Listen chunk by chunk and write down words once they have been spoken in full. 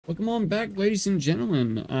Welcome on back, ladies and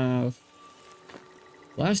gentlemen.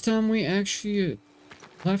 Last time we actually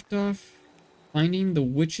left off finding the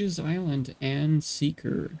Witch's Island and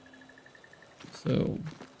Seeker. So,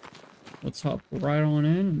 let's hop right on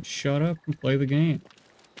in and shut up and play the game.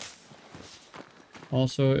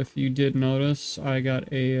 Also, if you did notice, I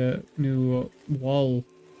got a new wall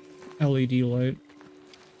LED light.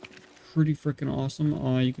 Pretty freaking awesome.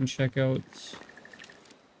 You can check out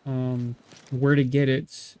where to get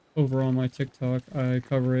it over on my TikTok. I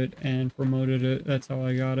cover it and promoted it. That's how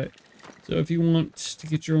I got it. So if you want to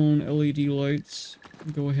get your own LED lights,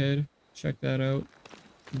 go ahead, check that out.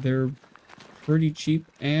 They're pretty cheap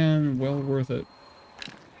and well worth it.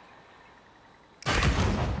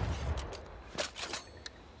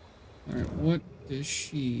 Alright, what does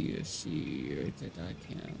she see that I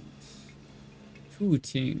can't? Two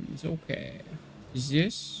things, okay. Is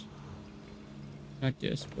this? Not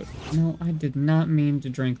this, but no, I did not mean to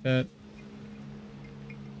drink that.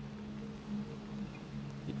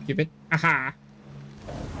 Give it. Aha!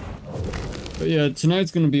 But yeah,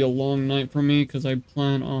 tonight's gonna be a long night for me because I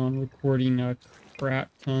plan on recording a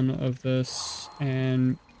crap ton of this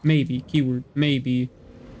and maybe, keyword, maybe,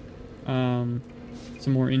 some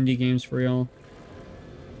more indie games for y'all.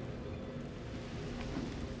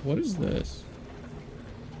 What is this?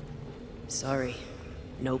 Sorry,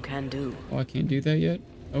 no can do. Oh, I can't do that yet?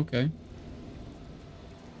 Okay.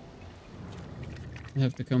 I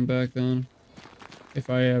have to come back then. If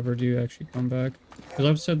I ever do actually come back. Because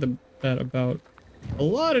I've said that about a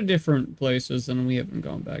lot of different places and we haven't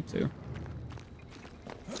gone back to.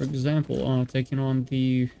 For example, taking on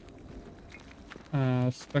the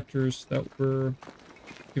specters that were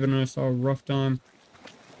giving us a rough time.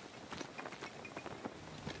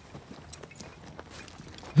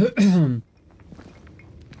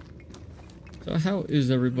 So how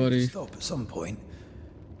is everybody? Stop at some point.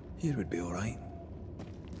 Here would be alright.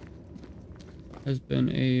 Has been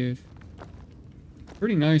a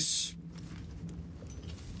pretty nice,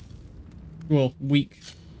 well, week.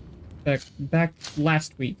 Back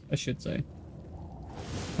last week, I should say.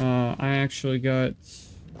 I actually got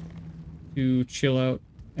to chill out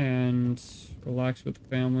and relax with the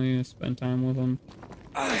family and spend time with them.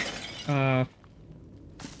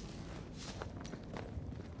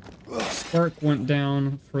 Spark went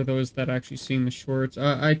down for those that actually seen the shorts.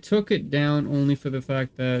 I took it down only for the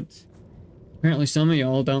fact that apparently some of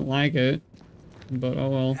y'all don't like it, but oh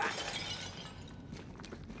well.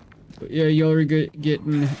 But yeah, y'all are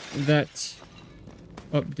getting that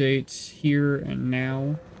update here and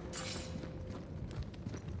now.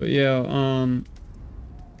 But yeah,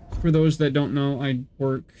 for those that don't know, I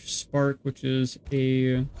work Spark, which is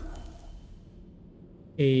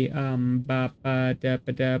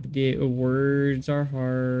words are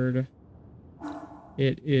hard.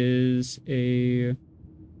 It is a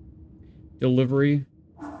delivery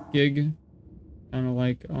gig, kind of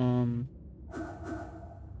like, do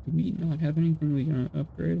we not have anything we can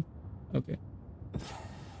upgrade? Okay.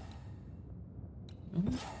 Oh,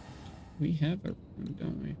 we have everything,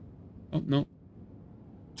 don't we? Oh, no.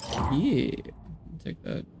 Yeah, I'll take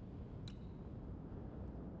that.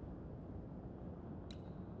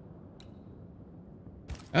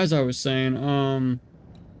 As I was saying, I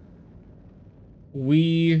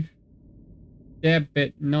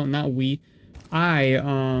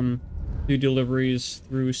do deliveries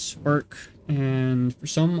through Spark, and for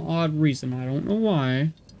some odd reason, I don't know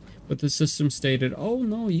why, but the system stated, oh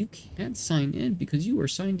no, you can't sign in because you were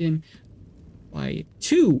signed in by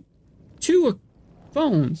two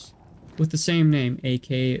phones with the same name,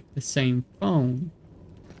 aka the same phone.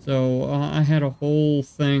 So I had a whole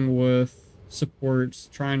thing with supports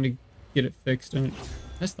trying to get it fixed, and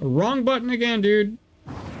that's the wrong button again, dude.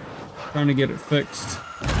 Trying to get it fixed.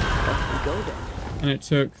 And it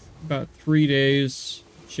took about 3 days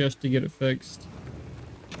just to get it fixed.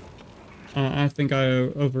 I think I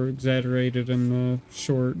over-exaggerated in the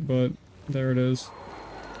short, but there it is.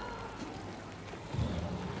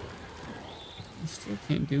 I still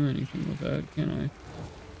can't do anything with that, can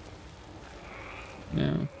I?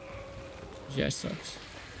 No. Yeah, it sucks.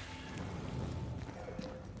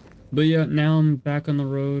 But yeah, now I'm back on the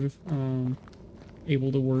road,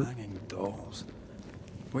 able to work. Hanging dolls.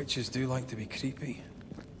 Witches do like to be creepy.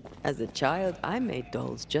 As a child, I made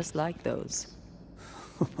dolls just like those.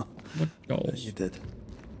 What dolls? You did.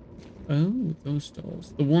 Oh, those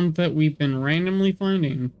dolls. The ones that we've been randomly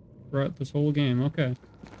finding throughout this whole game. Okay.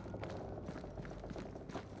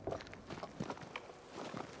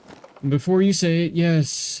 Before you say it,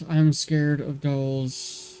 yes, I'm scared of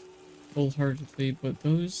dolls. Wholeheartedly, but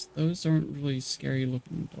those aren't really scary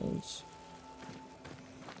looking dolls.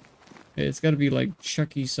 It's got to be like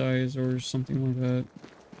Chucky size or something like that.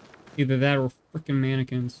 Either that or freaking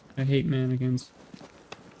mannequins. I hate mannequins.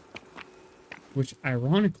 Which,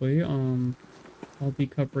 ironically, I'll be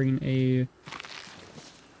covering a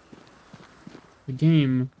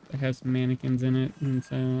game that has mannequins in it, and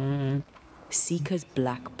so Seeker's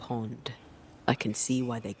Black Pond. I can see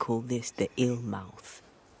why they call this the ill mouth.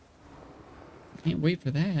 can't wait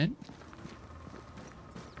for that.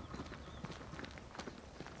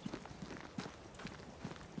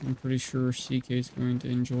 I'm pretty sure CK is going to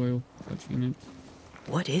enjoy watching it.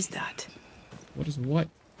 What is that? What is what?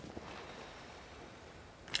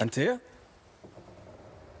 Antea?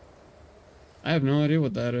 I have no idea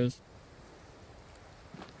what that is.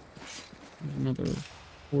 There's another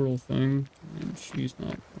portal thing, and she's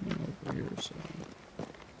not coming over here, so...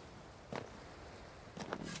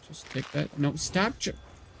 Just take that. No, stop.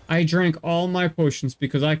 I drank all my potions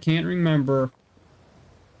because I can't remember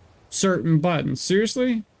certain buttons.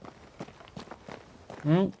 Seriously?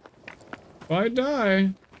 Well, if I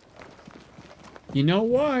die, you know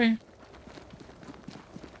why.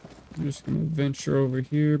 I'm just gonna venture over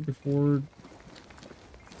here before...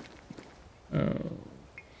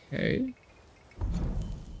 Okay.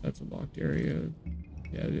 That's a locked area.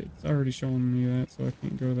 Yeah, it's already showing me that, so I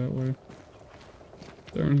can't go that way.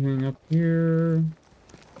 Is there anything up here?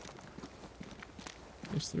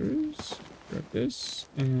 Yes, there is. Grab this,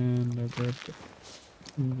 and I grab the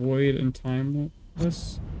void and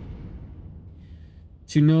timeless.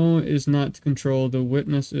 To know is not to control. The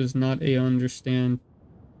witness is not a understand.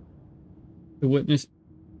 The witness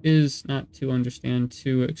is not to understand.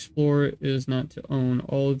 To explore is not to own.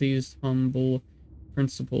 All these humble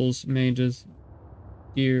principles may just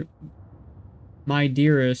my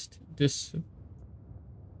dearest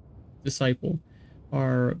disciple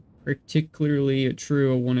are particularly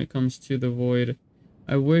true when it comes to the void.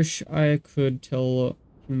 I wish I could tell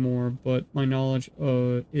you more, but my knowledge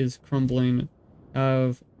is crumbling.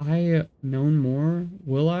 Have I known more?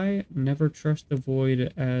 Will I never trust the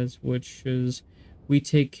void as which is we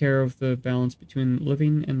take care of the balance between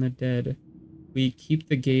living and the dead. We keep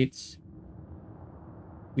the gates.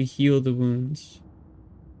 We heal the wounds.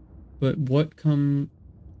 But what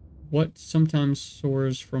sometimes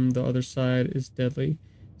soars from the other side is deadly.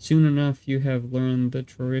 Soon enough you have learned the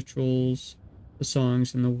rituals, the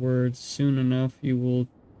songs, and the words. Soon enough you will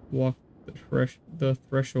walk the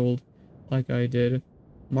threshold like I did.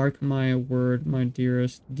 Mark my word, my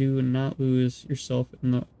dearest. Do not lose yourself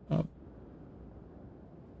in the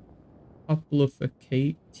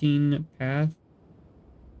obfuscating path.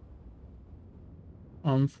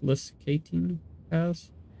 Obfuscating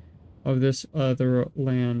paths of this other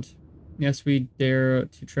land. Yes, we dare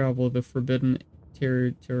to travel the forbidden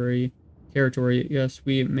territory. Yes,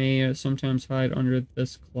 we may sometimes hide under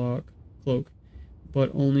this cloak,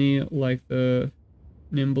 but only like the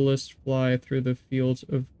nimblest fly through the fields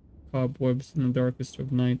of cobwebs in the darkest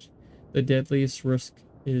of night. The deadliest risk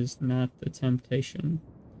is not the temptation.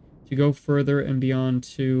 To go further and beyond,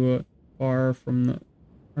 too far from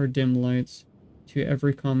our dim lights, to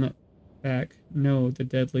every comet back. No, the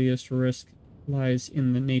deadliest risk lies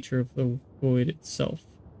in the nature of the void itself.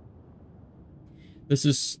 This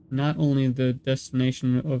is not only the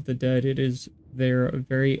destination of the dead, it is their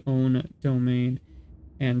very own domain,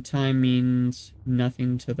 and time means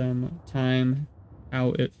nothing to them. Time,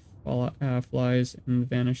 how it flies and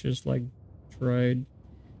vanishes like dried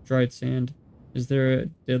sand. Is there a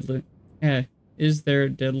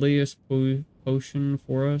deadliest potion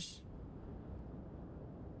for us?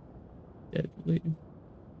 Deadly.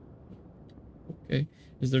 Okay.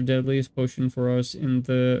 Is there deadliest potion for us in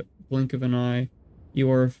the blink of an eye? You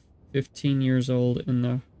are 15 years old in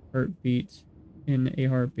a heartbeat.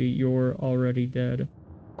 You're already dead.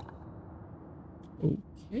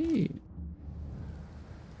 Okay.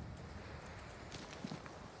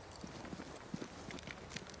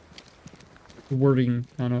 The wording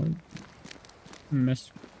kind of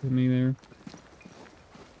messed with me there.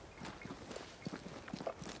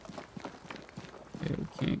 Okay, we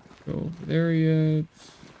can't go over there yet.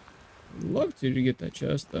 I'd love to get that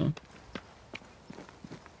chest, though.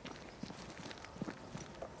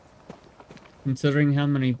 Considering how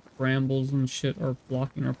many brambles and shit are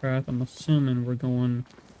blocking our path, I'm assuming we're going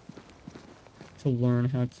to learn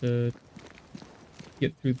how to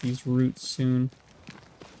get through these routes soon.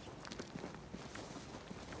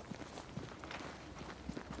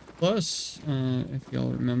 Plus, if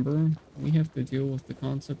y'all remember, we have to deal with the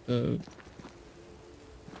concept of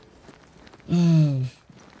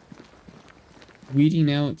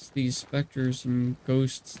weeding out these specters and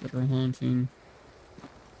ghosts that are haunting.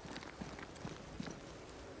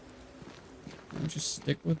 I'll just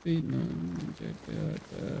stick with the... No.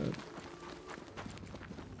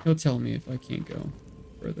 He'll tell me if I can't go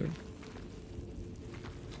further.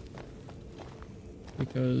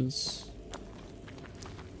 Because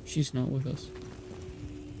she's not with us.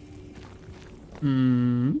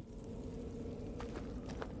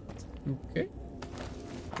 Okay.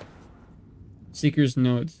 Seeker's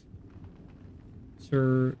notes.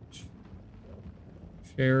 Sir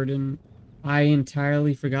Sheridan. I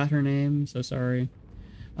entirely forgot her name, so sorry.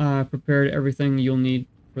 Prepared everything you'll need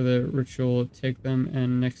for the ritual. Take them,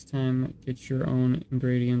 and next time, get your own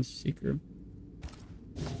ingredients, Seeker.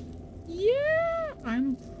 Yeah,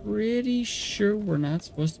 I'm pretty sure we're not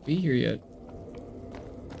supposed to be here yet.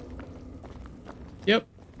 Yep,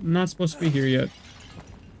 not supposed to be here yet.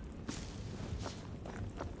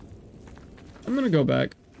 I'm gonna go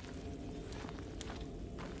back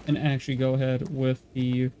and actually go ahead with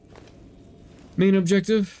the main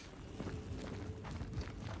objective.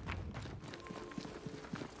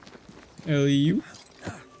 LU.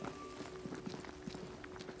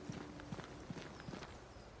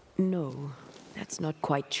 No, that's not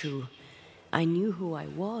quite true. I knew who I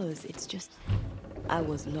was, it's just... I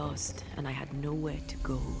was lost, and I had nowhere to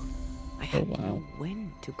go. I had to know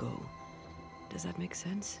when to go. Does that make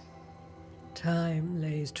sense? Time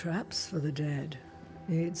lays traps for the dead.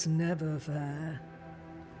 It's never fair.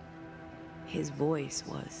 His voice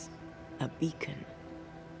was a beacon.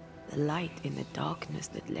 The light in the darkness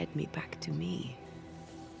that led me back to me.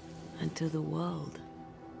 And to the world.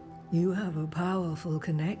 You have a powerful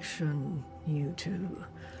connection, you two.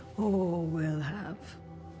 Or will have.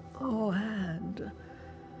 Or had.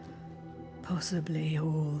 Possibly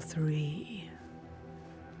all three.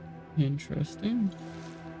 Interesting.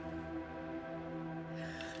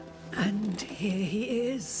 And here he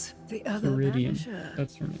is, the other Iridium. Banisher.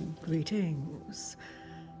 That's her name. Greetings.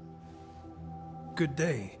 Good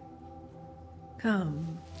day.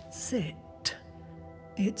 Come, sit.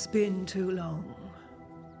 It's been too long.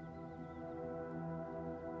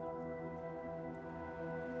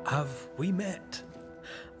 Have we met?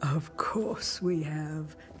 Of course we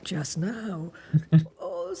have. Just now.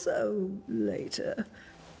 Also later.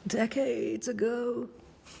 Decades ago.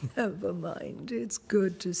 Never mind. It's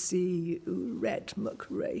good to see you, Red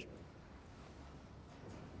McRae.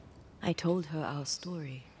 I told her our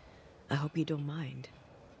story. I hope you don't mind.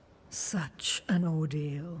 Such an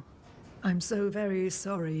ordeal. I'm so very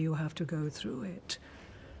sorry you have to go through it.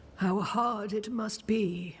 How hard it must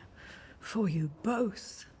be for you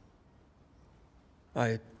both.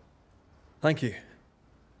 Thank you.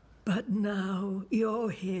 But now you're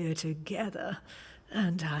here together,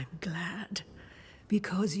 and I'm glad.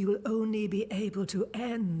 Because you'll only be able to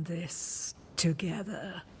end this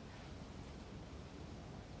together.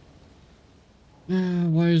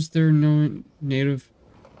 Why is there no native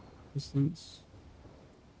presence?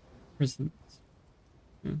 Okay.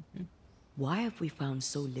 Why have we found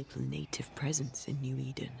so little native presence in New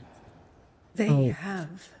Eden? They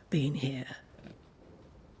have been here.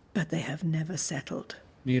 But they have never settled.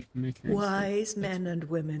 Wise men and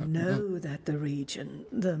women know that the region,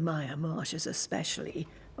 the Maya Marshes especially,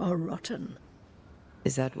 are rotten.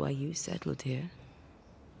 Is that why you settled here?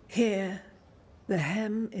 Here, the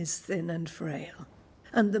hem is thin and frail,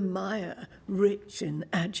 and the Maya rich in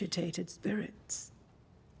agitated spirits.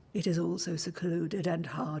 It is also secluded and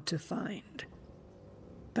hard to find.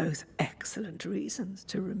 Both excellent reasons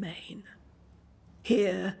to remain.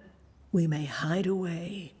 Here, we may hide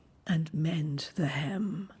away and mend the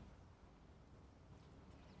hem.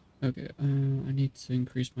 Okay, I need to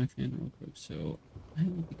increase my fan real quick, so I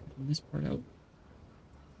will be cutting this part out.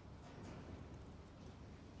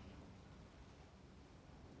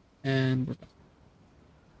 And we're back.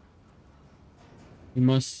 We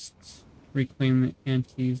must reclaim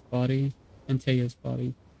Antea's body.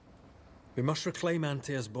 We must reclaim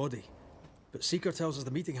Antea's body. But Seeker tells us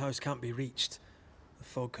the meeting house can't be reached. The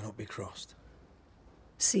fog cannot be crossed.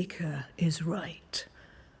 Seeker is right.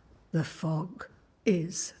 The fog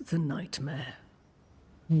is the nightmare.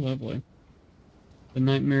 Lovely. The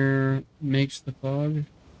nightmare makes the fog.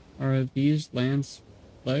 Are these lands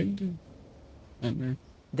plagued? Nightmare.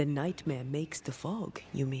 The nightmare makes the fog,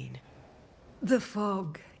 you mean? The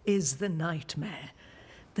fog is the nightmare.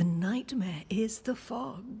 The nightmare is the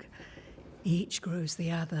fog. Each grows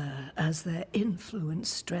the other as their influence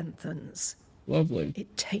strengthens. Lovely.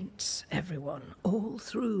 It taints everyone all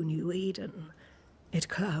through New Eden. It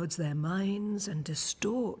clouds their minds and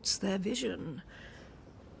distorts their vision.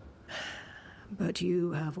 But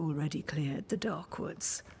you have already cleared the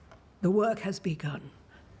Darkwoods. The work has begun.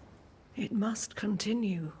 It must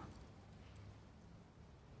continue.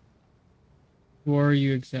 Who are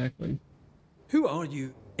you exactly? Who are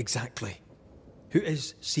you exactly? Who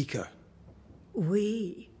is Seeker?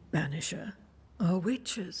 We, Banisher, are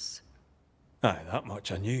witches. Aye, that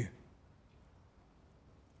much I knew.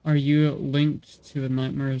 Are you linked to the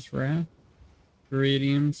Nightmare's Wrath?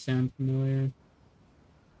 Viridian sound familiar.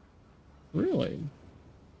 Really?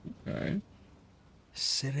 Okay.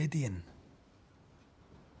 Ceridian.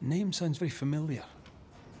 Name sounds very familiar.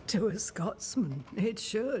 To a Scotsman, it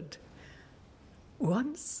should.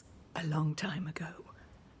 Once, a long time ago,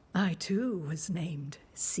 I too was named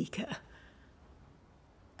Seeker.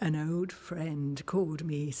 An old friend called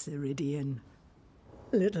me Ceridian.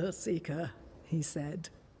 Little Seeker, he said.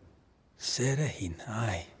 Ceridian,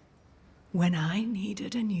 aye. When I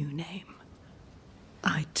needed a new name,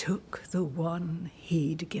 I took the one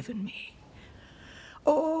he'd given me.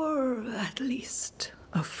 Or at least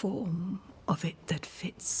a form of it that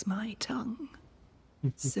fits my tongue.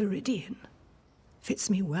 Ceridian. Fits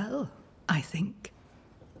me well, I think.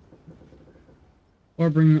 Or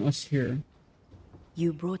bring us here.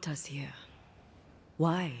 You brought us here.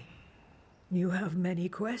 Why? You have many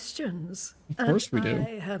questions. Of course we do.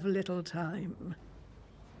 I have little time.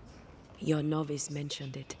 Your novice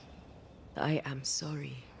mentioned it. I am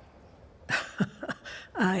sorry.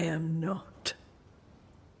 I am not.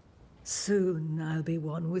 Soon I'll be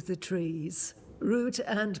one with the trees, root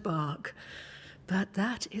and bark. But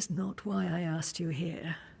that is not why I asked you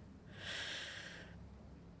here.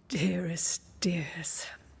 Dearest dears,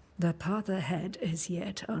 the path ahead is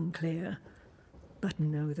yet unclear. But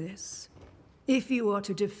know this. If you are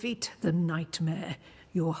to defeat the nightmare,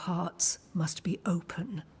 your hearts must be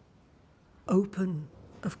open. Open,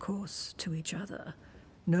 of course, to each other.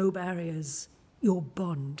 No barriers. Your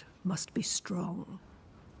bond must be strong.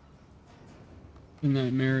 The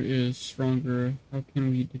Nightmare is stronger. How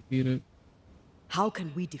can we defeat it? How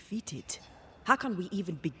can we defeat it? How can we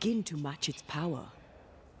even begin to match its power?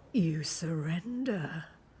 You surrender.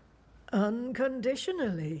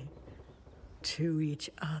 Unconditionally. To each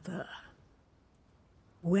other.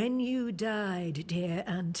 When you died, dear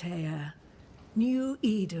Antea, New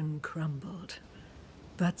Eden crumbled.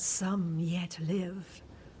 But some yet live.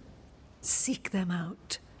 Seek them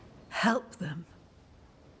out. Help them.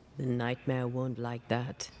 The nightmare won't like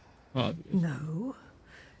that. Obviously. No.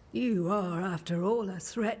 You are, after all, a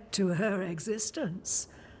threat to her existence.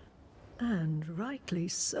 And rightly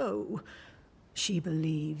so. She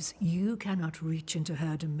believes you cannot reach into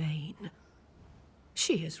her domain.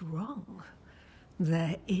 She is wrong.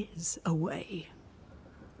 There is a way.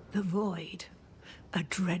 The void. A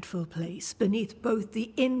dreadful place beneath both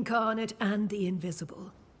the incarnate and the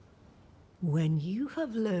invisible. When you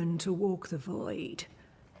have learned to walk the void,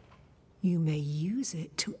 you may use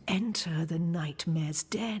it to enter the nightmare's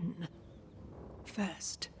den.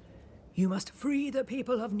 First, you must free the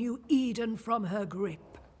people of New Eden from her grip.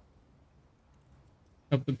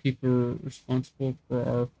 Help the people responsible for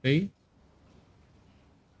our fate?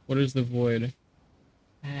 What is the void?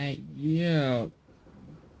 Yeah.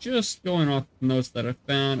 Just going off the notes that I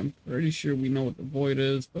found, I'm pretty sure we know what the void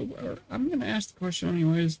is, but I'm going to ask the question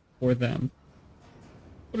anyways for them.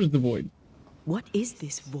 What is the void? What is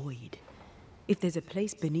this void? If there's a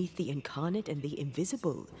place beneath the incarnate and the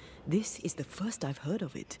invisible, this is the first I've heard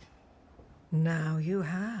of it. Now you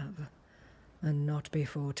have, and not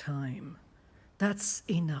before time. That's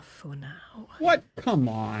enough for now. What? Come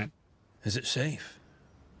on. Is it safe?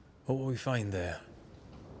 What will we find there?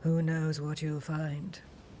 Who knows what you'll find?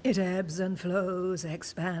 It ebbs and flows,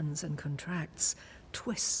 expands and contracts,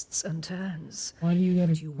 twists and turns. Why do you gotta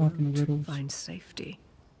But you talk in won't riddles? find safety.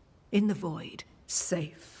 In the void,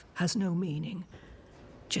 safe has no meaning.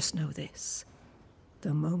 Just know this.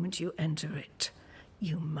 The moment you enter it,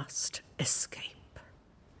 you must escape.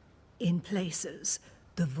 In places,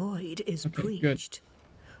 the void is Okay, good. breached.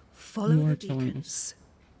 Follow You are the telling us. beacons.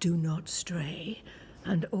 Do not stray,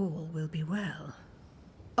 and all will be well.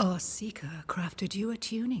 Our seeker crafted you a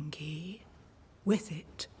tuning key. With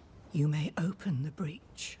it, you may open the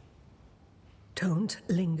breach. Don't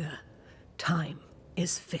linger. Time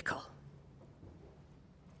is fickle.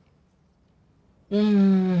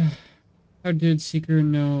 How did Seeker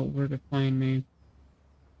know where to find me?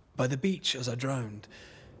 By the beach as I drowned.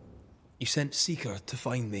 You sent Seeker to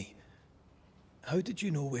find me. How did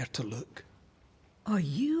you know where to look? Are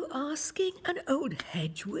you asking an old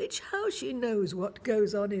hedge witch how she knows what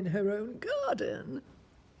goes on in her own garden?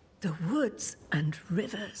 The woods and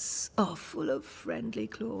rivers are full of friendly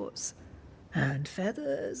claws, and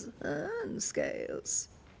feathers and scales.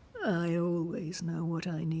 I always know what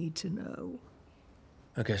I need to know.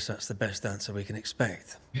 I guess that's the best answer we can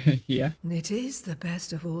expect. Yeah. It is the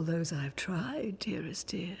best of all those I've tried, dearest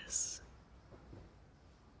dears.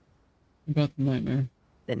 About the nightmare.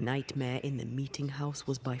 The nightmare in the meeting house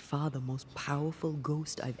was by far the most powerful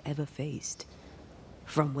ghost I've ever faced.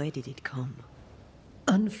 From where did it come?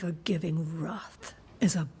 Unforgiving wrath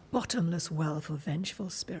is a bottomless well for vengeful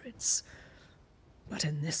spirits. But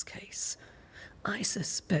in this case, I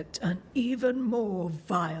suspect an even more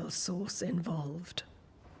vile source involved.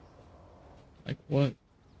 Like what?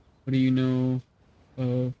 What do you know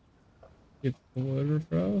of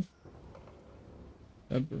Deborah?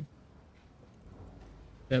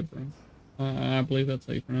 Deborah. I believe that's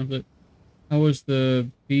how you pronounce it. How was the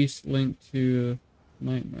beast linked to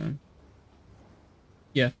Nightmare?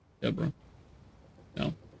 Yeah, Deborah.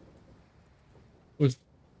 No.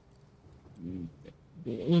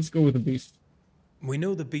 Let's go with the beast. We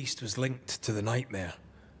know the beast was linked to the nightmare,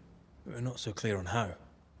 but we're not so clear on how.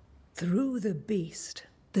 Through the beast,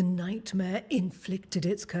 the nightmare inflicted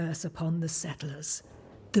its curse upon the settlers.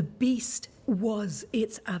 The beast was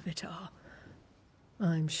its avatar.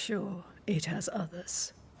 I'm sure it has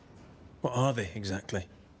others. What are they exactly?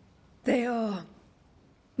 They are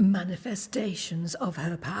manifestations of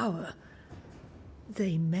her power.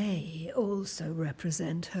 They may also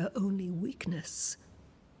represent her only weakness.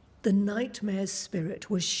 The nightmare's spirit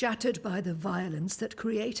was shattered by the violence that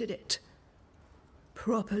created it.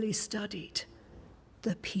 Properly studied,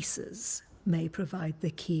 the pieces may provide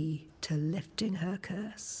the key to lifting her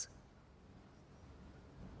curse.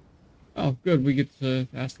 Oh, good. We get to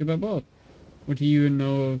ask about both. What do you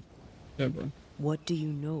know of Deborah? What do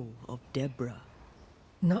you know of Deborah?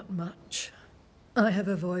 Not much. I have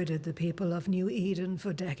avoided the people of New Eden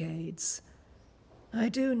for decades. I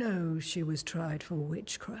do know she was tried for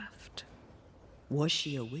witchcraft. Was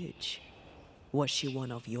she a witch? Was she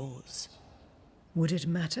one of yours? Would it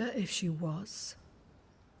matter if she was?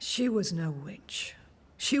 She was no witch.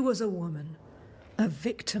 She was a woman, a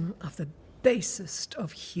victim of the basest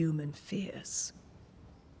of human fears.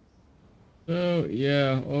 So,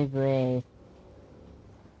 yeah, overall,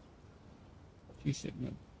 she's sitting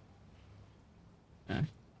up.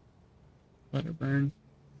 Let her burn.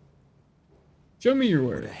 Show me your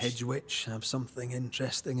words. Would a hedge witch have something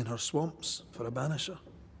interesting in her swamps for a banisher?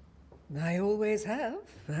 I always have,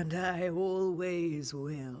 and I always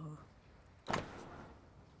will.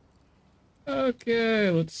 Okay,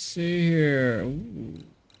 let's see here. Ooh,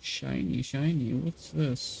 shiny, shiny. What's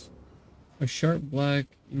this? A sharp black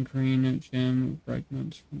and green gem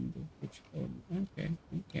fragments from the witch code. Okay,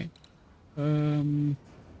 okay.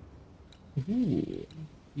 Ooh,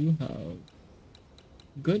 you have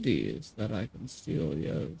goodies that I can steal,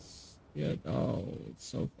 yes. Yeah, oh, it's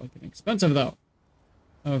so fucking expensive though.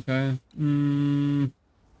 Okay.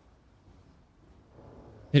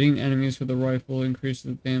 Hitting enemies with a rifle increases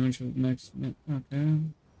the damage of the next. Okay.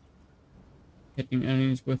 Hitting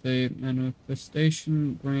enemies with a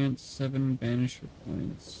manifestation grants 7 Banisher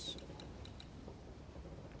points.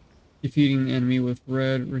 Defeating an enemy with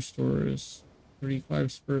red restores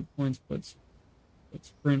 35 spirit points, but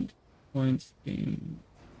sprint points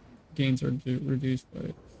gains are reduced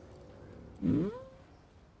by.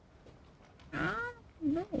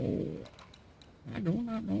 No, I do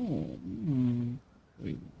not know.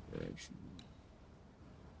 Wait, direction.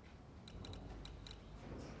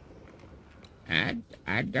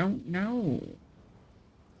 I don't know.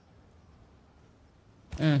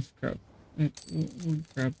 Ah, crap. We'll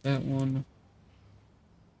grab that one.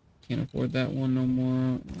 Can't afford that one no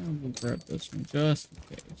more. We'll grab this one just in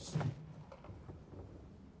case.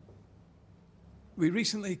 We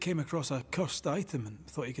recently came across a cursed item and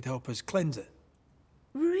thought you could help us cleanse it.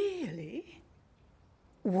 Really?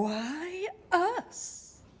 Why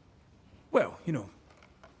us? Well, you know,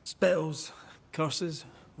 spells, curses,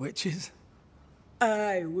 witches.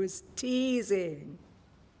 I was teasing.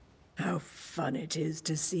 How fun it is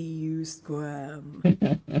to see you squirm.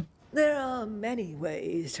 There are many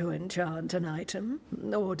ways to enchant an item,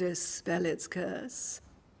 or dispel its curse.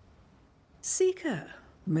 Seeker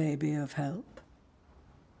may be of help.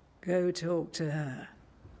 Go talk to her.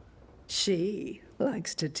 She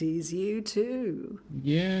likes to tease you too.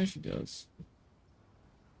 Yeah, she does.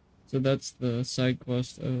 So that's the side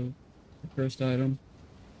quest of the cursed item.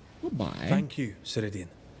 Goodbye. Thank you, Ceridian.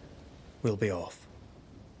 We'll be off.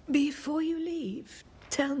 Before you leave,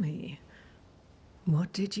 tell me,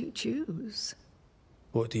 what did you choose?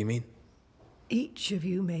 What do you mean? Each of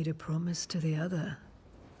you made a promise to the other.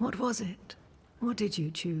 What was it? What did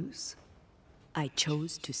you choose? I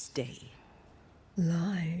chose to stay.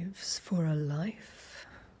 Lives for a life.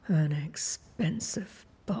 An expensive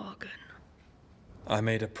bargain. I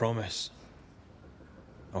made a promise.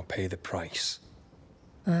 I'll pay the price.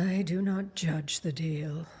 I do not judge the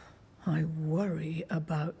deal. I worry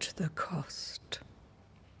about the cost.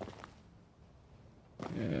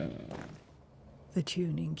 Yeah. The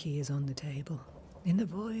tuning key is on the table. In the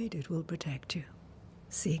void, it will protect you.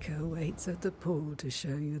 Seeker waits at the pool to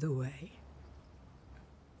show you the way.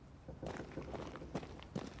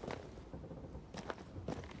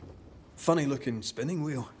 Funny looking spinning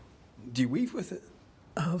wheel. Do you weave with it?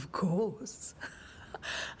 Of course.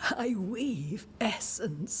 I weave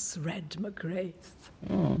essence, Red McGrath.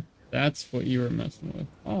 Oh, that's what you were messing with.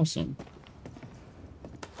 Awesome.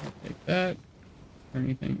 I'll take that.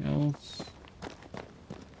 Anything else?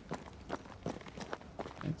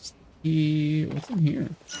 That's the... What's in here?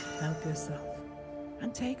 Help yourself,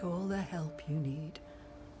 and take all the help you need.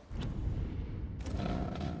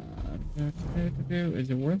 Is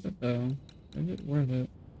it worth it, though? Is it worth it?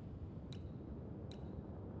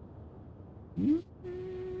 I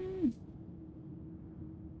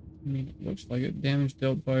mean, it looks like it. Damage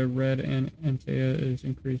dealt by Red and Antea is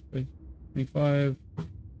increased by 25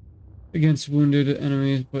 against wounded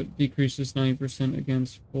enemies, but decreases 90%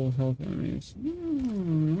 against full health enemies.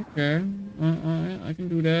 Okay. I can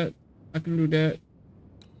do that. I can do that.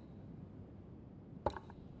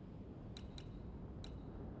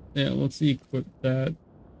 Yeah, let's equip that.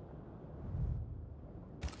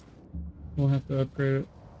 We'll have to upgrade it.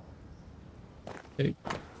 Take.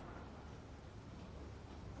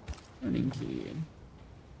 Turning key.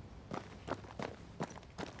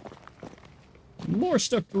 More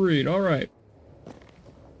stuff to read. All right.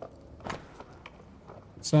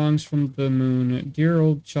 Songs from the Moon. Dear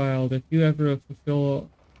old child, if you ever fulfill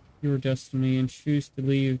your destiny and choose to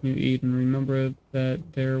leave New Eden, remember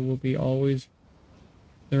that there will always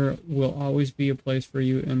be a place for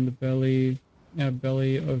you in the belly of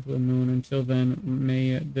the moon. Until then,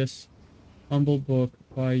 may this humble book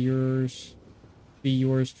be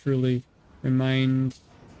yours truly. Remind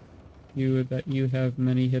you that you have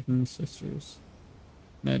many hidden sisters.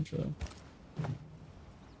 Medra.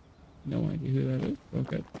 No idea who that is.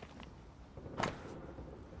 Okay.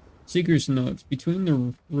 Seeker's notes. Between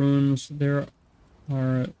the runes there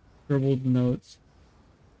are scribbled notes.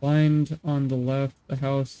 Find on the left the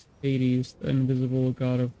house Hades, the invisible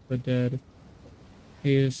god of the dead.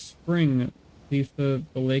 A spring beneath the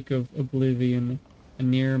lake of oblivion, and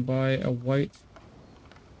nearby a white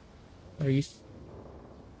ice.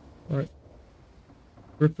 What?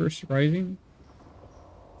 Rippers rising?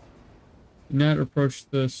 Do not approach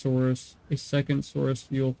the source. A second source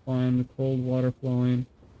you'll find cold water flowing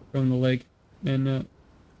from the lake Menemicine?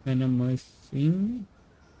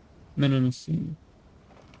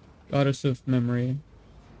 Goddess of memory.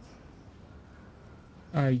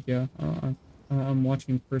 Yeah. I'm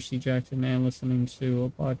watching Percy Jackson and listening to a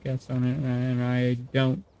podcast on it, and I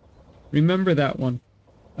don't remember that one.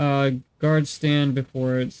 Guards stand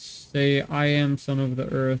before it. Say, I am son of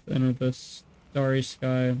the earth and of the starry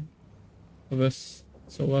sky, of a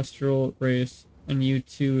celestial race, and you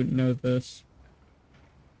too know this.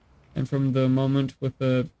 And from the moment with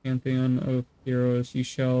the pantheon of heroes, you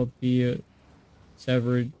shall be a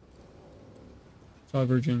sovereign.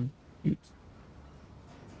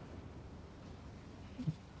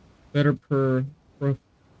 Better Persephone?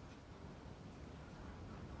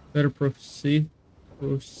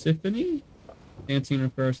 Dancing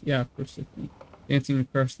across, yeah, Persephone. Dancing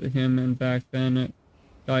across the hymn, and back then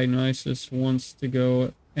Dionysus wants to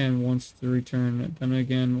go and wants to return. Then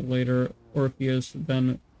again, later Orpheus,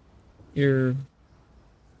 then Iridius.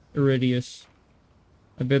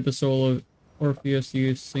 I bid the soul of Orpheus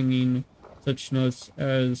use singing such notes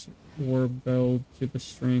as warbled to the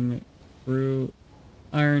string, threw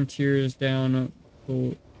iron tears down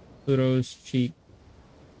Pluto's cheek,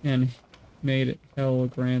 and made hell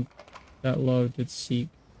grant that love did seek.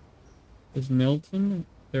 Is Milton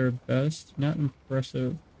their best? Not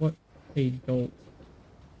impressive. What a dolt.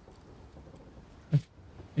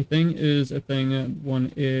 A thing is a thing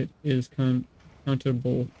when it is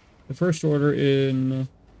countable. The first order in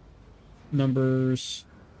numbers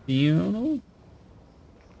Theon?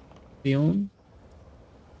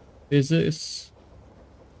 Physis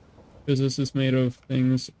is made of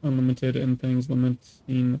things unlimited and things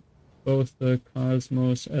limiting both the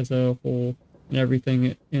cosmos as a whole and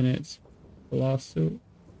everything in its philosophy.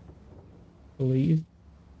 Believe.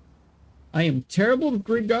 I am terrible with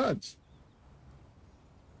Greek gods.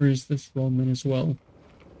 Or is this Roman as well?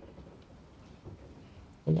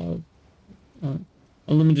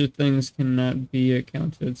 Unlimited things cannot be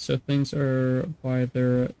accounted, so things are by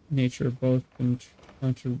their nature both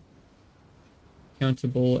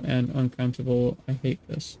countable and uncountable. I hate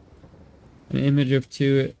this. An image of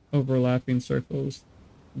two overlapping circles.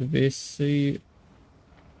 The Visca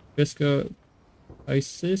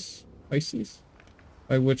Pisces,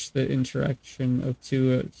 by which the interaction of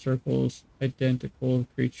two circles identical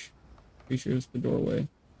creatures the doorway.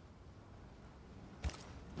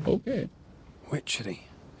 Okay. Witchery.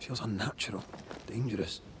 Feels unnatural.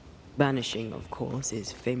 Dangerous. Banishing, of course,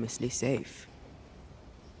 is famously safe.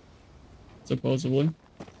 Supposedly.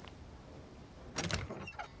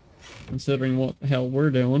 Considering what the hell we're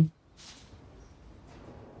doing.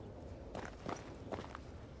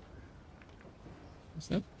 Is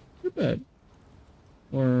that your bed?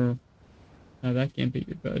 Or... no, that can't be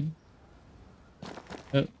your bed.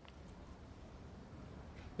 That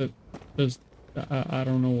does... I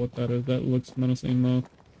don't know what that is. That looks menacing though.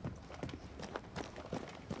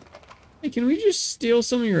 Hey, can we just steal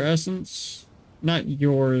some of your essence? Not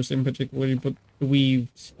yours in particular, but the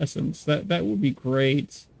weaved essence. That would be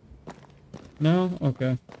great. No?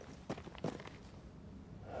 Okay.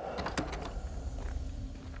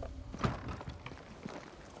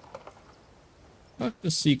 Fuck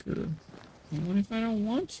the Seeker. What if I don't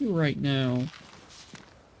want to right now?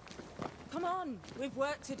 Come on, we've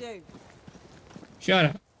work to do. Shut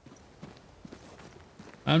up.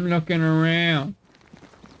 I'm looking around.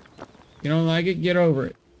 You don't like it? Get over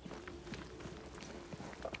it.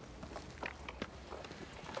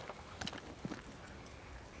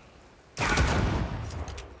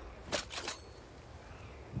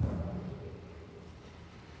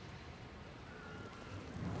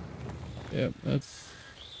 Yep, that's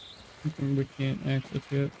something we can't access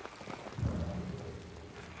yet.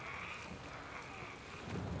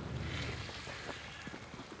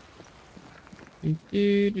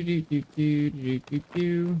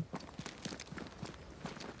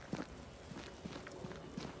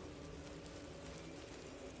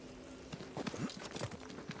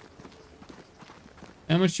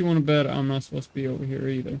 How much you want to bet I'm not supposed to be over here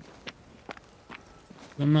either?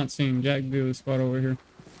 I'm not seeing Jack do the spot over here.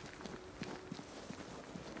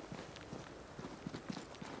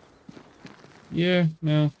 Yeah,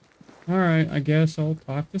 no. Alright, I guess I'll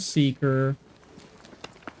talk to Seeker.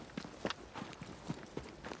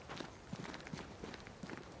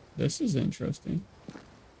 This is interesting.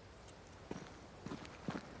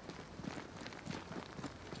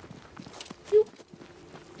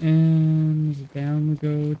 And down we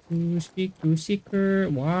go to speak to Seeker.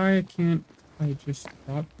 Why can't I just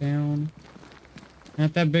drop down?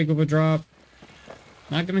 Not that big of a drop.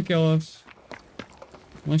 Not gonna kill us.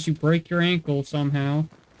 Unless you break your ankle somehow.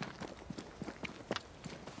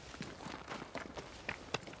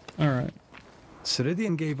 Alright.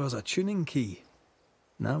 Ceridian gave us a tuning key.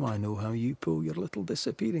 Now I know how you pull your little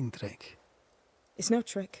disappearing trick. It's no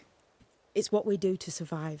trick. It's what we do to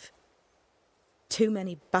survive. Too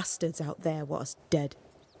many bastards out there want us dead.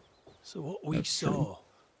 So what we saw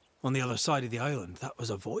on the other side of the island, that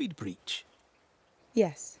was a void breach?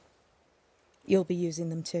 Yes. You'll be using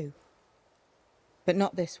them too. But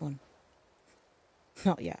not this one.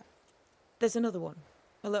 Not yet. There's another one,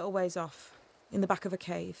 a little ways off, in the back of a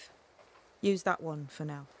cave. Use that one for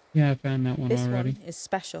now. Yeah, I found that one this already. This one is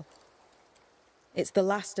special. It's the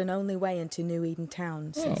last and only way into New Eden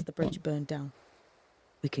Town since the bridge burned down.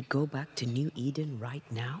 We could go back to New Eden right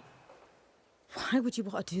now? Why would you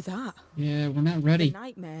want to do that? Yeah, we're not ready. The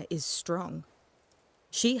nightmare is strong.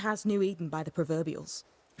 She has New Eden by the proverbials.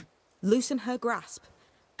 Loosen her grasp,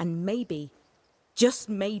 and maybe, just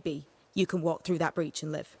maybe, you can walk through that breach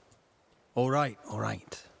and live. All right.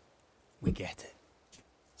 We get it.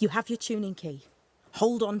 You have your tuning key.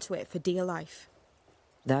 Hold on to it for dear life.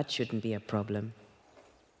 That shouldn't be a problem.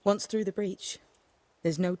 Once through the breach,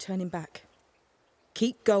 there's no turning back.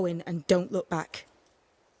 Keep going and don't look back.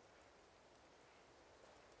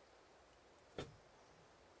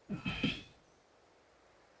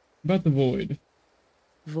 About the void.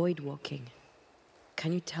 Void walking.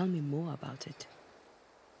 Can you tell me more about it?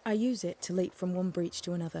 I use it to leap from one breach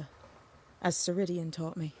to another, as Ceridian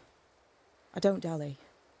taught me. I don't dally,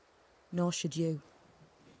 nor should you.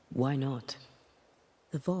 Why not?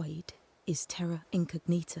 The void is terra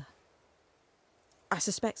incognita. I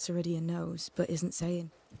suspect Ceridian knows, but isn't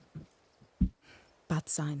saying. Bad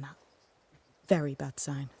sign, that. Very bad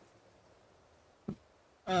sign.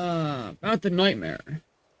 About the nightmare.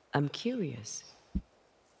 I'm curious.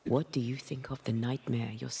 What do you think of the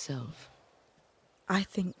nightmare yourself? I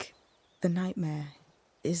think the nightmare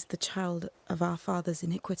is the child of our father's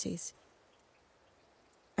iniquities.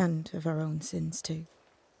 And of our own sins, too.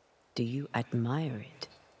 Do you admire it?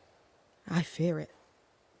 I fear it.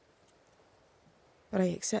 But I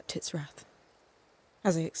accept its wrath.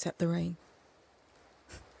 as I accept the rain.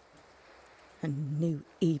 And New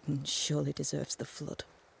Eden surely deserves the flood.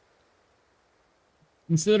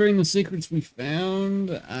 Considering the secrets we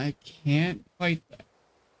found, I can't fight that.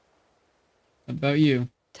 How about you?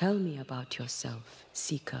 Tell me about yourself,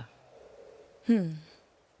 Seeker.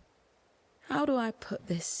 How do I put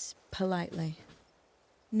this politely?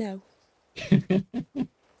 No.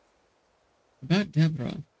 About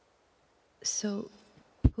Deborah. So,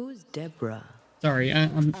 who's Deborah? Sorry, I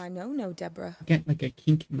know no Deborah. I get like a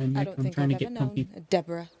kink in my I neck. don't I'm think trying I've to ever get known comfy. a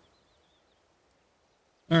Deborah.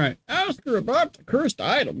 Alright, ask her about the cursed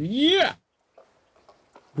item. Yeah!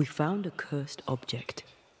 We found a cursed object.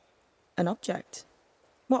 An object?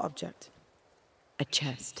 What object? A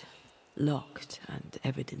chest. Locked and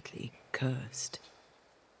evidently cursed.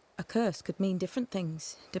 A curse could mean different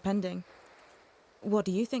things, depending. What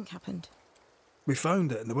do you think happened? We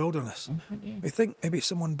found it in the wilderness. Oh, yeah. We think maybe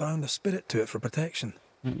someone bound a spirit to it for protection.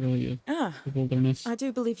 Not really Ah, the wilderness. I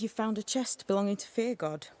do believe you found a chest belonging to Fear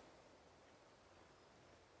God.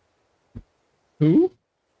 Who?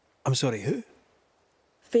 I'm sorry, who?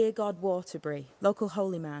 Fear God Waterbury, local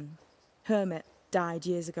holy man. Hermit, died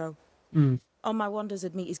years ago. On my wanders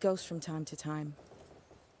I'd meet his ghost from time to time.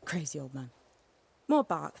 Crazy old man. More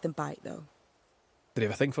bark than bite, though. Did he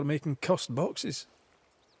have a thing for making cursed boxes?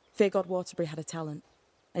 Fear God Waterbury had a talent,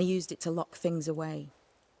 and he used it to lock things away.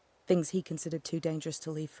 Things he considered too dangerous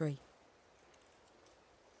to leave free.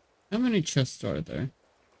 How many chests are there?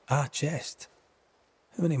 Ah, chest.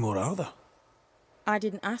 How many more are there? I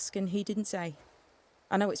didn't ask, and he didn't say.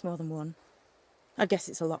 I know it's more than one. I guess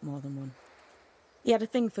it's a lot more than one. He had a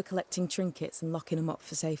thing for collecting trinkets and locking them up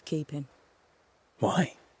for safekeeping.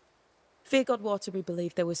 Why? Fear God Waterbury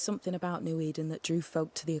believed there was something about New Eden that drew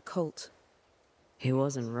folk to the occult. He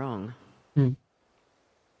wasn't wrong.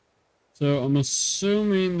 So I'm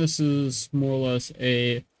assuming this is more or less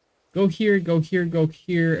a go here, go here, go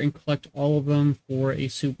here, and collect all of them for a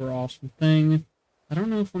super awesome thing. I don't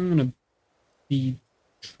know if I'm going to be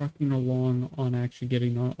trucking along on actually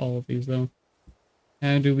getting all of these, though.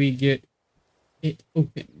 How do we get it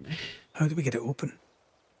open? How do we get it open?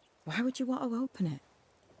 Why would you want to open it?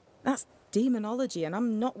 That's demonology, and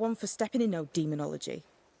I'm not one for stepping in no demonology.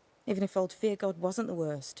 Even if old Fear God wasn't the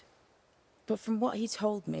worst. But from what he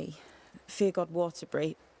told me, Fear God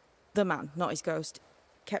Waterbury, the man, not his ghost,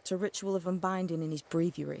 kept a ritual of unbinding in his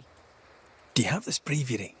breviary. Do you have this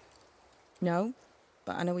breviary? No,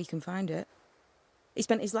 but I know he can find it. He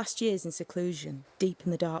spent his last years in seclusion, deep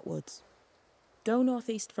in the dark woods. Go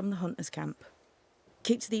northeast from the hunter's camp.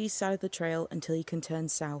 Keep to the east side of the trail until you can turn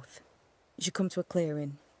south. You should come to a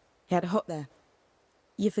clearing. He had a hut there.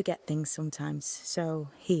 You forget things sometimes, so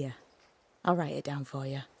here. I'll write it down for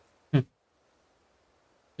you.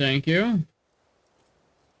 Thank you.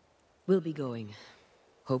 We'll be going.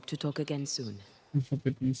 Hope to talk again soon. I hope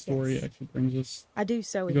that the story actually brings us. I do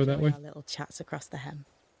so You go enjoy that way? our little chats across the hem.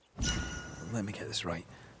 Let me get this right.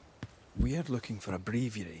 We are looking for a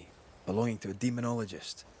breviary belonging to a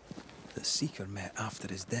demonologist that Seeker met after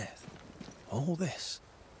his death. All this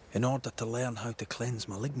in order to learn how to cleanse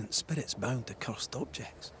malignant spirits bound to cursed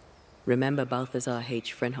objects. Remember Balthazar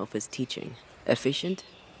H. Frenhofer's teaching. Efficient,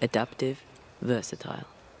 adaptive, versatile.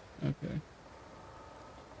 Okay.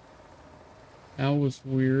 That was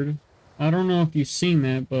weird. I don't know if you've seen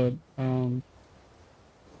that, but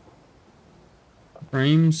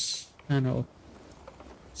frames kind of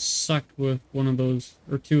sucked with one of those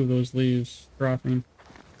or two of those leaves dropping.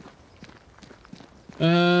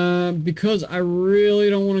 Because I really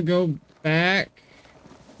don't want to go back,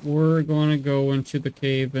 we're going to go into the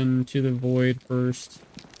cave and to the void first.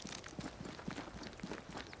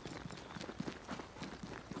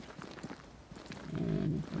 If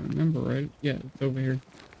I remember right, yeah, it's over here.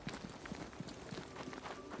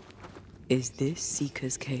 Is this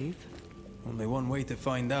Seeker's cave? Only one way to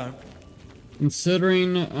find out.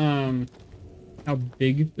 Considering how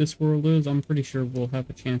big this world is, I'm pretty sure we'll have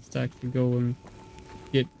a chance to actually go and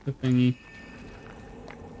get the thingy.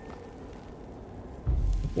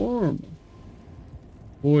 Perform.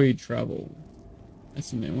 Void travel.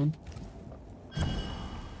 That's a new one.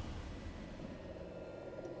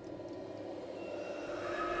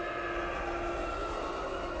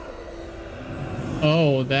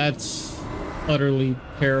 Oh, that's utterly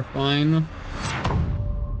terrifying.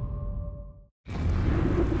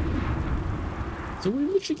 So we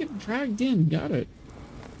literally get dragged in. Got it.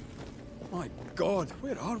 My God,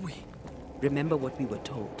 where are we? Remember what we were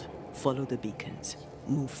told. Follow the beacons.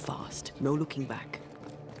 Move fast. No looking back.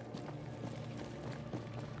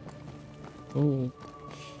 Oh,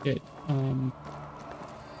 shit.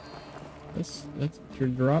 That's your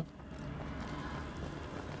drop.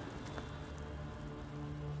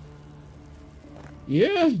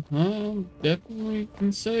 Yeah, definitely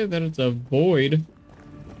can say that it's a void.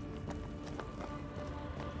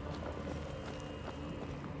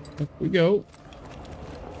 Up we go.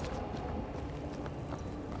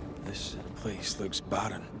 This place looks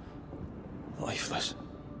barren. Lifeless.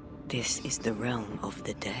 This is the realm of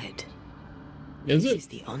the dead. Is This it? is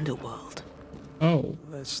the underworld. Oh,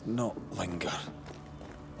 Let's not linger.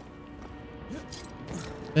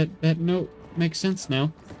 that note makes sense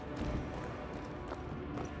now.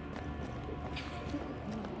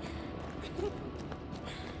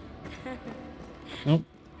 Nope,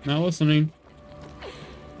 not listening.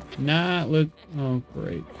 Oh,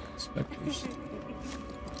 great. Specters.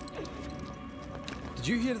 Did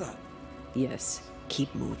you hear that? Yes,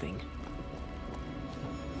 keep moving.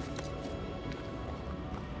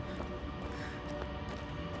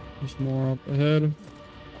 There's more up ahead.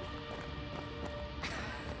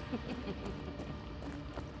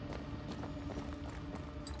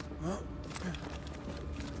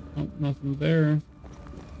 Oh, nothing there.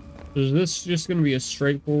 Is this just going to be a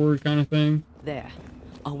straightforward kind of thing? There,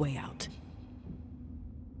 a way out.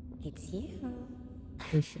 It's you.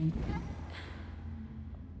 Christian.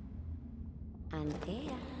 And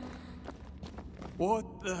there. What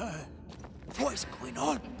is going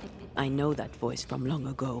on? I know that voice from long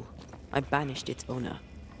ago. I banished its owner.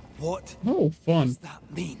 What Oh, fun. does that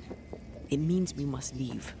mean? It means we must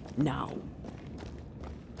leave, now.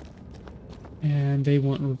 And they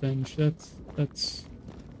want revenge. That's...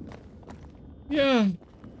 Yeah.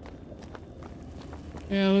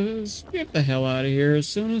 Yeah, let's get the hell out of here as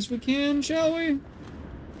soon as we can, shall we?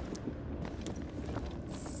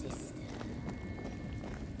 Sister.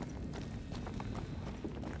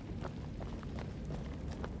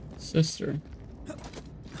 Sister.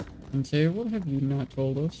 And say, what have you not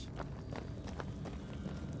told us?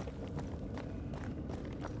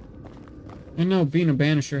 I know being a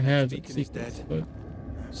banisher has its Deacon is secrets, dead.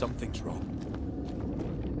 but Something's wrong.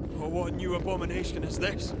 Oh, what new abomination is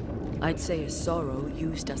this? I'd say a sorrow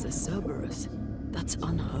used as a Cerberus. That's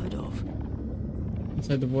unheard of.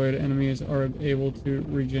 inside the void, enemies are able to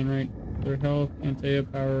regenerate their health. Antea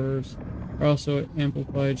powers are also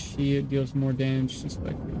amplified. She deals more damage to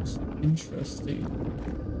specters. Interesting.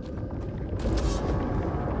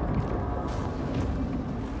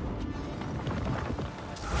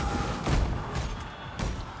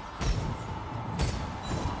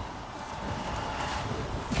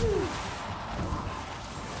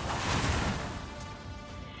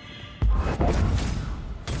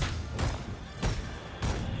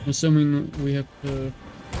 Assuming we have to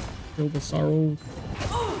kill the sorrow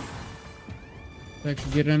to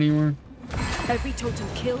actually get anywhere. Every totem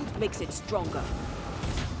killed makes it stronger.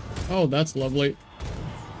 Oh, that's lovely.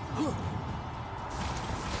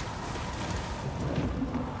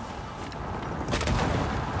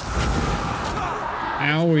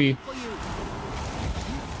 Owie.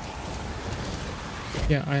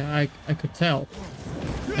 Yeah, I could tell.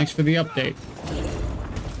 Thanks for the update.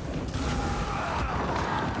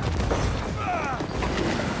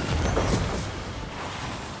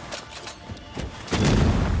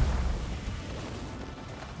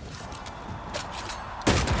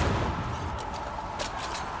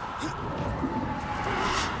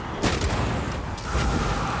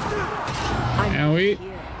 Owie.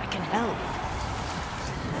 Here, I can help.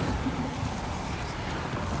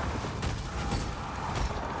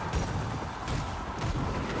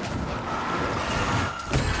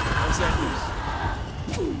 What's that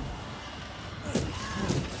news?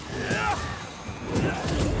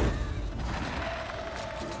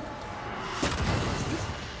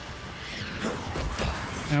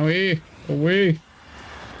 Owie. Away.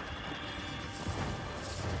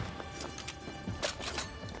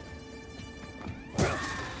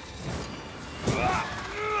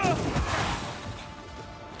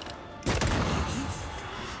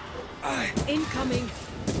 Incoming.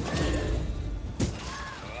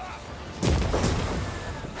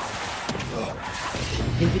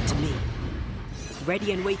 Leave it to me.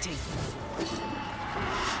 Ready and waiting.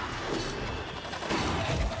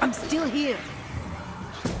 I'm still here.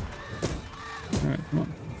 Alright, come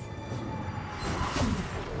on.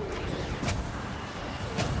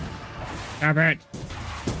 Stop it.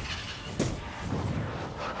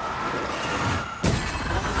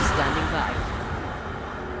 Standing by.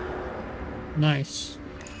 Nice.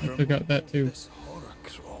 I took out that too. This horror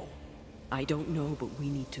crawl. I don't know, but we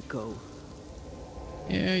need to go.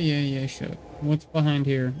 Yeah, shut up. What's behind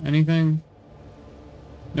here? Anything?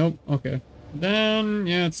 Nope, okay. Then,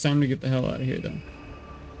 yeah, it's time to get the hell out of here then.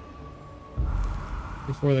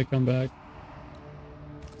 Before they come back.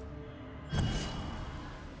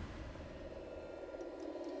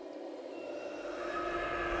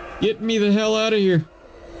 Get me the hell out of here.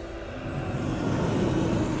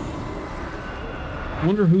 I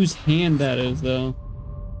wonder whose hand that is, though.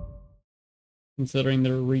 Considering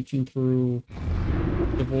they're reaching through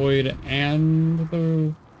the void and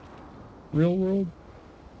the real world.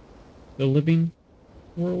 The living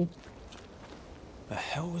world. The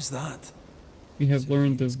hell was that? We have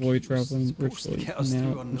learned the void traveling supposed to ritually. get us Now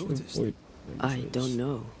through into unnoticed. void I branches. don't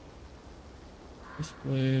know.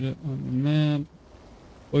 Displayed on the map.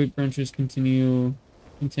 Void branches contain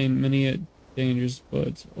many dangers,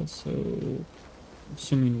 but also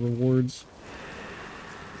assuming rewards.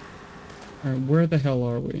 Alright, where the hell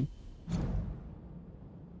are we?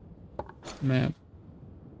 Map.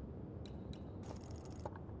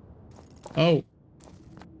 Oh.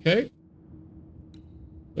 Okay.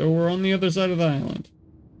 So we're on the other side of the island.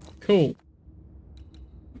 Cool.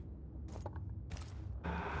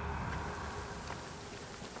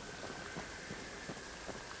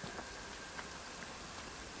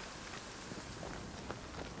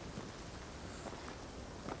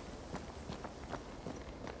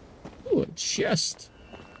 Ooh, a chest.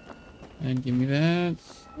 And give me that.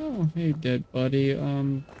 Oh, hey, dead buddy.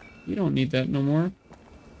 You don't need that no more.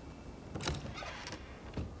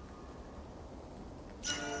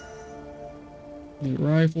 New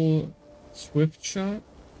rifle, swift shot.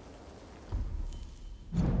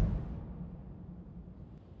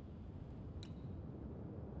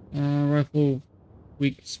 Rifle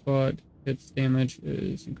weak spot hits damage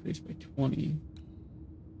is increased by 20.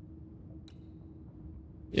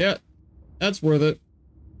 Yeah, that's worth it.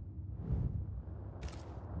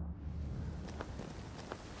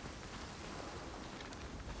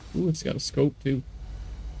 Ooh, it's got a scope too.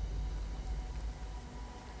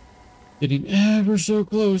 Getting ever so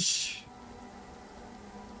close.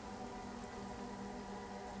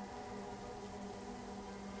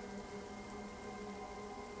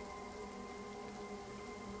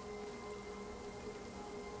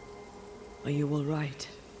 Are you all right?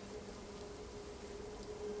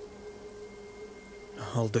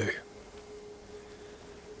 I'll do.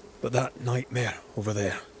 But that nightmare over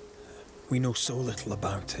there, we know so little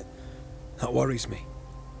about it. That worries me.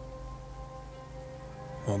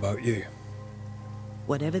 What about you?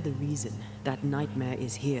 Whatever the reason, that nightmare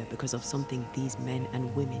is here because of something these men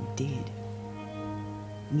and women did.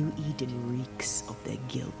 New Eden reeks of their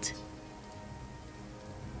guilt.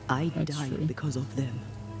 I That's died true. because of them.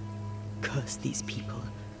 Curse these people.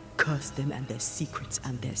 Curse them and their secrets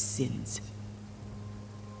and their sins.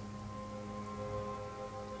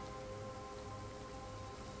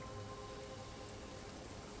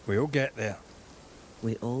 We'll get there.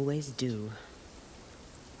 We always do.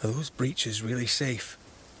 Are those breaches really safe?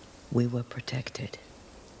 We were protected.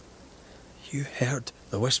 You heard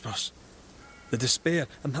the whispers, the despair,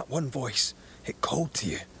 and that one voice. It called to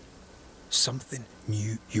you. Something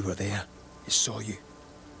knew you were there. It saw you.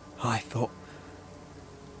 I thought...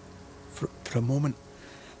 For a moment,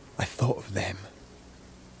 I thought of them.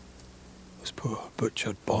 Those poor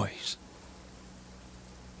butchered boys.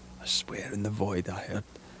 I swear in the void I heard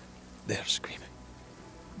their screaming.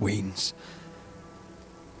 Wains.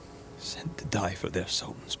 Sent to die for their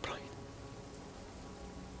sultan's pride.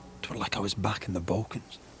 'Twere like I was back in the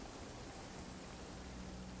Balkans.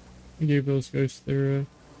 I gave those ghosts their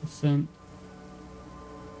ascent.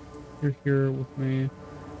 You're here with me.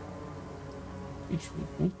 Be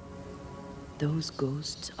truthful. Those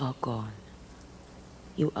ghosts are gone.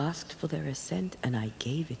 You asked for their ascent and I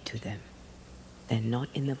gave it to them. They're not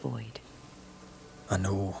in the void. I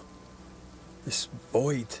know. This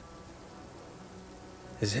void.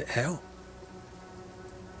 Is it hell?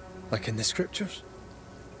 Like in the scriptures?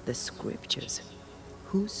 The scriptures.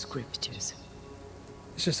 Whose scriptures?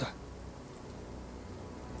 It's just a...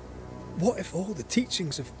 What if all the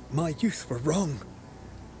teachings of my youth were wrong?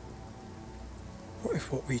 What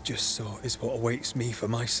if what we just saw is what awaits me for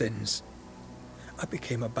my sins? I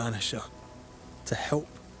became a banisher to help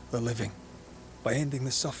the living by ending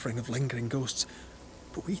the suffering of lingering ghosts.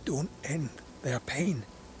 But we don't end their pain.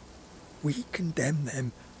 We condemn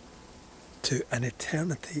them to an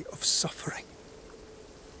eternity of suffering.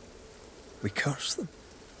 We curse them.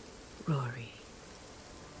 Rory,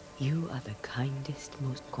 you are the kindest,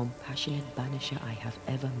 most compassionate banisher I have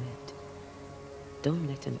ever met. Don't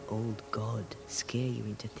let an old god scare you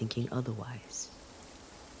into thinking otherwise.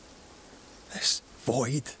 This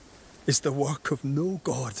void is the work of no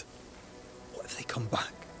god. What if they come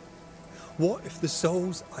back? What if the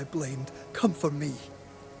souls I blamed come for me?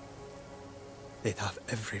 They'd have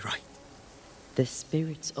every right. The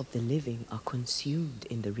spirits of the living are consumed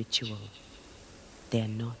in the ritual. They're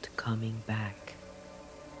not coming back.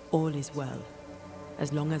 All is well.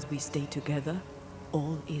 As long as we stay together,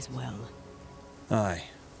 all is well. Aye.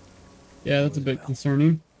 Yeah, that's a bit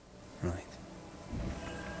concerning. Right.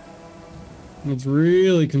 It's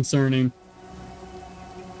really concerning.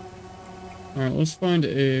 Alright, let's find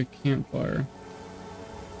a campfire.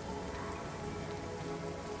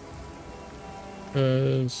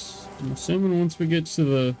 Because I'm assuming once we get to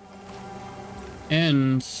the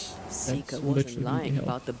end, Seeker that's wasn't literally lying hell.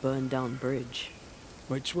 about the burned down bridge.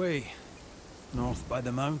 Which way? North by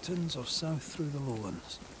the mountains or south through the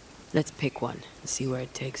lowlands? Let's pick one and see where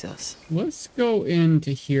it takes us. Let's go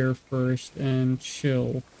into here first and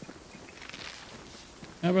chill.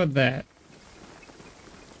 How about that?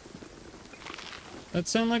 That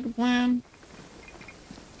sound like a plan?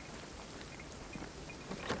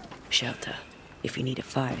 Shelter, if you need a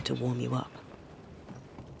fire to warm you up.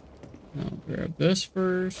 I'll grab this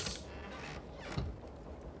first.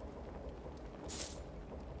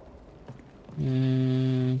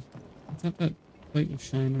 And I thought that plate was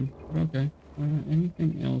shining. But okay.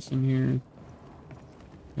 Anything else in here?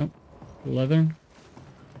 Nope. Leather.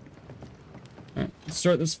 Alright, let's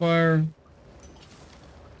start this fire.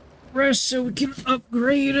 Rest so we can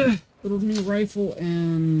upgrade little new rifle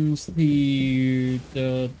and the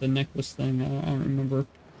necklace thing. I don't remember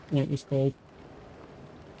what it was called.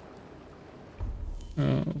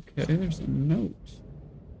 Okay, there's a note.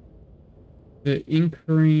 The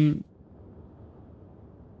incarnate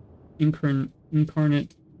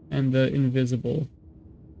and the invisible.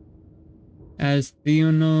 As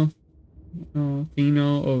Theano of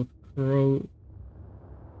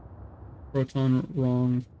Croton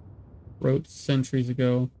Wrong wrote centuries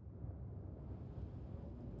ago,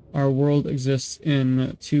 our world exists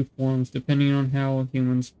in two forms, depending on how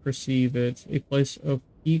humans perceive it. A place of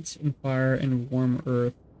heat and fire and warm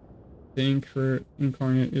earth. The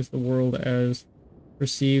incarnate is the world as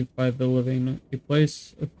perceived by the living. A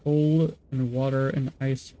place of cold and water and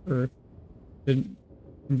ice earth. The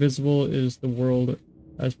invisible is the world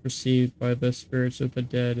as perceived by the spirits of the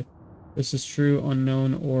dead. This is true,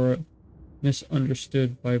 unknown, or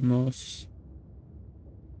misunderstood by most.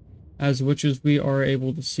 As witches, we are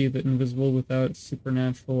able to see the invisible without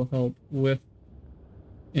supernatural help. With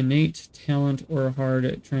innate talent or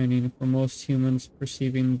hard training, for most humans,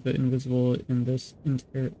 perceiving the invisible in this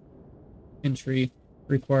entry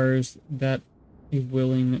requires that a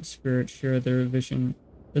willing spirit share their vision.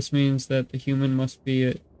 This means that the human must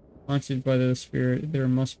be haunted by the spirit. There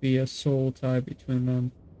must be a soul tie between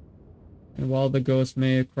them. And while the ghost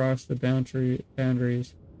may cross the boundaries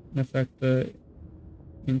and affect the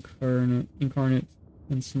incarnate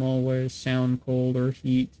in small ways, sound, cold, or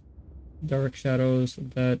heat, dark shadows,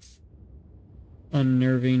 that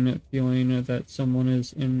unnerving feeling that someone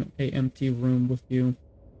is in an empty room with you,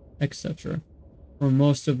 etc. For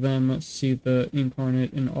most of them, see the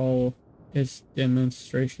incarnate in all its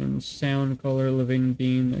demonstrations. Sound, color, living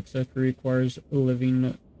being, etc. requires a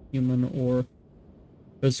living human or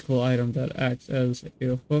physical item that acts as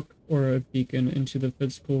a hook or a beacon into the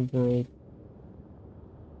physical world.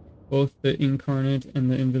 Both the incarnate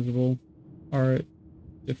and the invisible are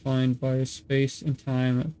defined by space and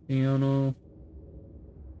time. Theano,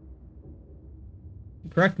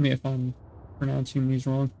 correct me if I'm pronouncing these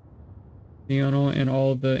wrong. Theano and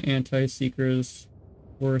all the anti-seekers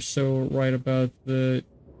were so right about the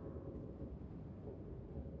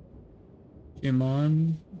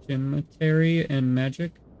gematary and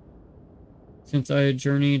magic. Since I had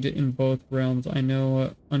journeyed in both realms, I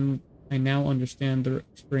now understand the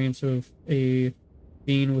experience of a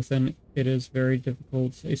being within it is very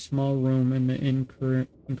difficult. A small room in the incarnate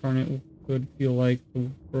could feel like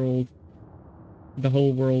the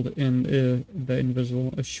whole world in the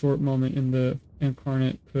invisible. A short moment in the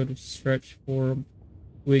incarnate could stretch for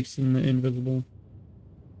weeks in the invisible.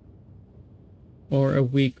 Or a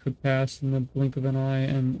week could pass in the blink of an eye,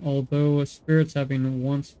 and although spirits having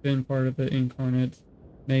once been part of the incarnate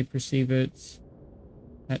may perceive it,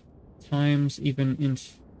 at times even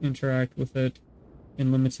interact with it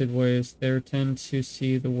in limited ways, they tend to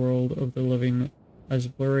see the world of the living as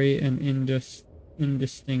blurry and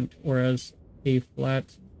indistinct, or as a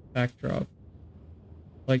flat backdrop,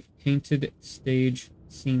 like painted stage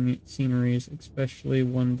sceneries, especially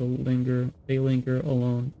when they linger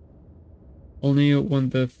alone. Only when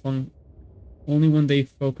they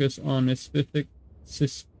focus on a specific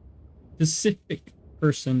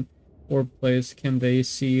person or place can they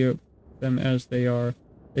see them as they are.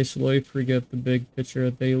 They slowly forget the big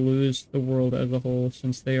picture. They lose the world as a whole,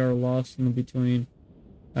 since they are lost in the between.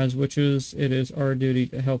 As witches, it is our duty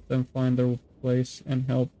to help them find their place and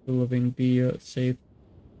help the living be safe,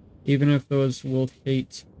 even if those will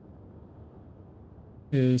hate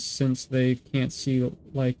is since they can't see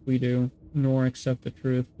like we do, nor accept the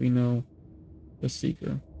truth, we know the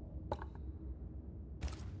Seeker.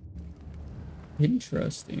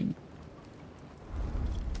 Interesting.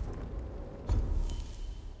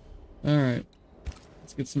 Alright.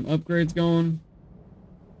 Let's get some upgrades going.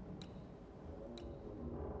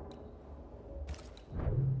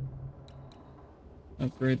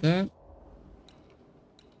 Upgrade that.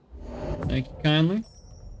 Thank you kindly.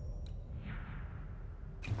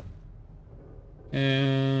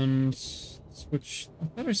 And switch. I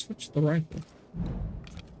thought I switched the rifle.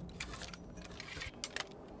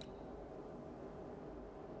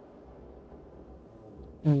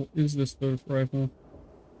 Or is this the rifle?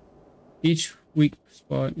 Each weak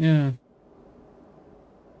spot, yeah.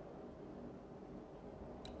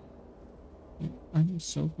 I'm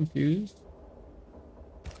so confused.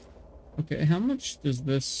 Okay, how much does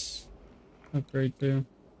this upgrade to?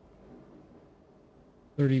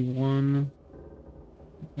 31.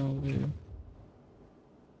 I'll do.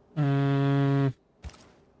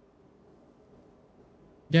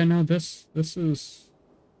 Yeah, no, this is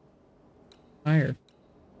higher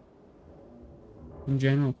in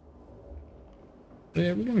general. So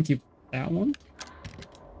yeah, we're gonna keep that one.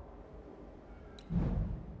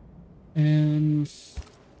 And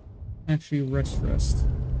actually rest.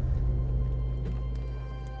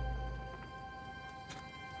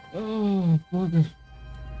 Oh, bugger.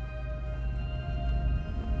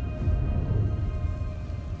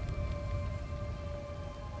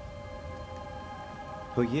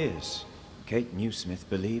 For years, Kate Newsmith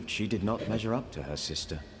believed she did not measure up to her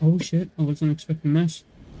sister. Oh shit, I wasn't expecting this.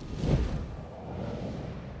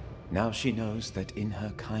 Now she knows that in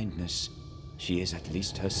her kindness, she is at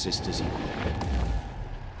least her sister's equal.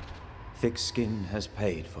 Thick skin has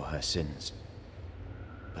paid for her sins.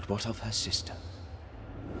 But what of her sister?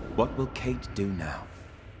 What will Kate do now?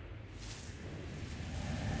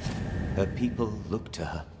 Her people look to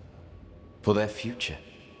her for their future,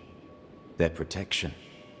 their protection,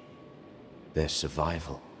 their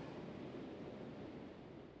survival.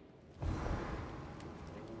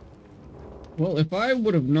 Well, if I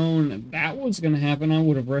would have known that was going to happen, I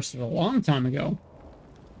would have rested a long time ago.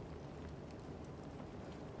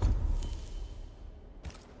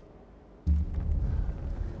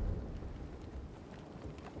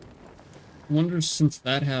 Wonder since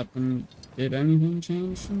that happened, did anything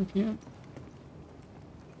change in the camp?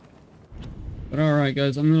 But alright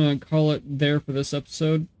guys, I'm going to call it there for this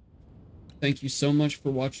episode. Thank you so much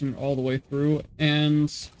for watching all the way through,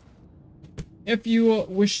 and if you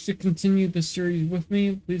wish to continue this series with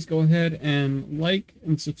me, please go ahead and like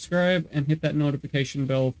and subscribe and hit that notification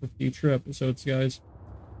bell for future episodes, guys.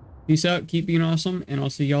 Peace out, keep being awesome, and I'll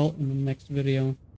see y'all in the next video.